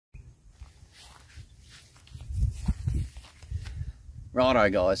Righto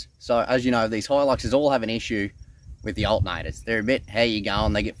guys, so as you know, these Hiluxes all have an issue with the alternators. They're a bit, how you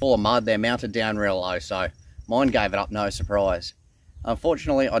going, they get full of mud, they're mounted down real low, so mine gave it up, no surprise.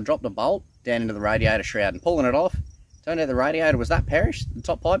 Unfortunately, I dropped a bolt down into the radiator shroud and pulling it off, turned out the radiator was that perished, the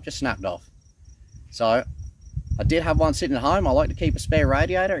top pipe just snapped off. So, I did have one sitting at home. I like to keep a spare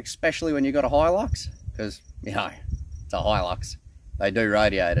radiator, especially when you've got a Hilux, because, you know, it's a Hilux. They do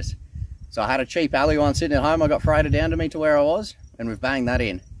radiators. So I had a cheap alley one sitting at home, I got freighted down to me to where I was, and we've banged that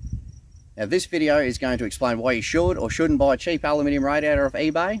in. Now this video is going to explain why you should or shouldn't buy a cheap aluminium radiator off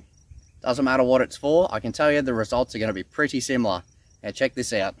eBay. Doesn't matter what it's for, I can tell you the results are going to be pretty similar. Now check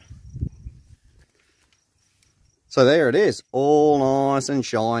this out. So there it is, all nice and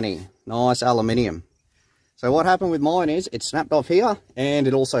shiny, nice aluminium. So what happened with mine is it snapped off here and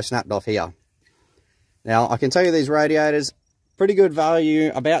it also snapped off here. Now I can tell you these radiators, pretty good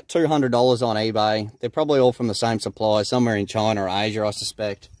value, about $200 on eBay. They're probably all from the same supplier, somewhere in China or Asia, I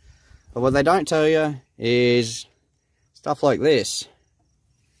suspect. But what they don't tell you is stuff like this.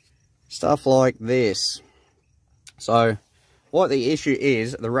 Stuff like this. So what the issue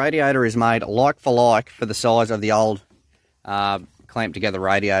is, the radiator is made like for the size of the old clamped together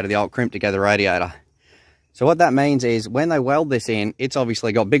radiator, the old crimped together radiator. So what that means is when they weld this in, it's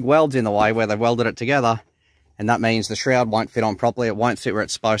obviously got big welds in the way where they welded it together. And that means the shroud won't fit on properly. It won't sit where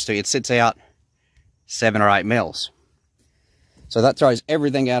it's supposed to. It sits out 7 or 8 mils. So that throws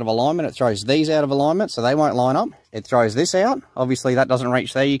everything out of alignment. It throws these out of alignment, so they won't line up. It throws this out. Obviously, that doesn't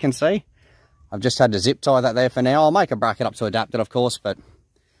reach there, you can see. I've just had to zip tie that there for now. I'll make a bracket up to adapt it, of course, but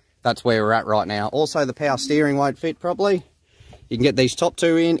that's where we're at right now. Also, the power steering won't fit properly. You can get these top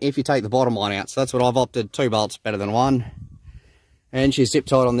 2 in if you take the bottom one out. So that's what I've opted. 2 bolts better than 1. And she's zip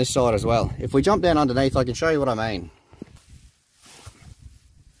tied on this side as well. If we jump down underneath, I can show you what I mean.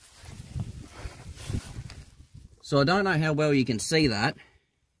 So I don't know how well you can see that.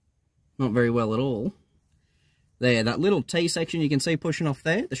 Not very well at all. There, that little T section you can see pushing off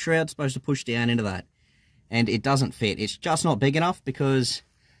there, the shroud's supposed to push down into that. And it doesn't fit. It's just not big enough because,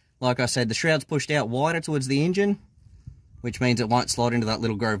 like I said, the shroud's pushed out wider towards the engine, which means it won't slide into that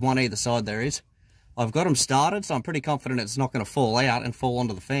little groove. One either side there is. I've got them started, so I'm pretty confident it's not going to fall out and fall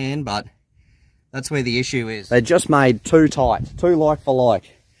onto the fan, but that's where the issue is. They just made 2 tight, 2 like for like.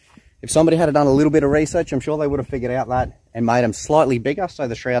 If somebody had done a little bit of research, I'm sure they would have figured out that and made them slightly bigger so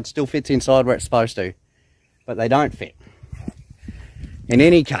the shroud still fits inside where it's supposed to. But they don't fit. In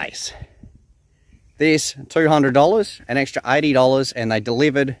any case, this $200, an extra $80, and they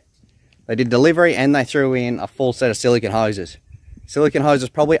did delivery and they threw in a full set of silicone hoses. Silicone hoses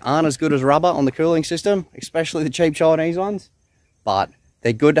probably aren't as good as rubber on the cooling system, especially the cheap Chinese ones, but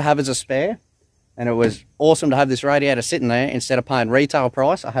they're good to have as a spare. And it was awesome to have this radiator sitting there instead of paying retail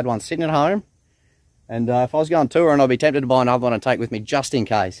price. I had one sitting at home, and if I was going touring, I'd be tempted to buy another one and take with me just in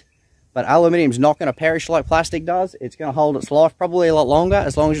case. But aluminium's not going to perish like plastic does. It's going to hold its life probably a lot longer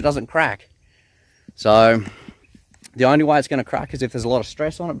as long as it doesn't crack. So the only way it's going to crack is if there's a lot of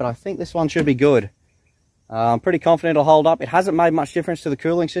stress on it, but I think this one should be good. I'm pretty confident it'll hold up. It hasn't made much difference to the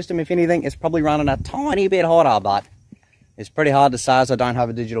cooling system. If anything, it's probably running a tiny bit hotter, but it's pretty hard to say as I don't have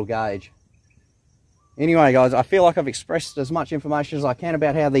a digital gauge. Anyway, guys, I feel like I've expressed as much information as I can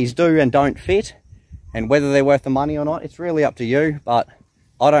about how these do and don't fit, and whether they're worth the money or not. It's really up to you, but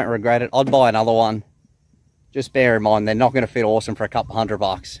I don't regret it. I'd buy another one. Just bear in mind, they're not going to fit awesome for a couple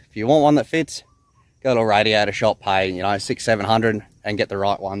 $100. If you want one that fits, go to a radiator shop, pay, you know, $600-700 and get the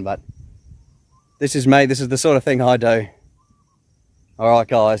right one. But this is me. This is the sort of thing I do. All right,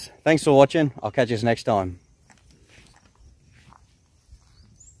 guys. Thanks for watching. I'll catch you next time.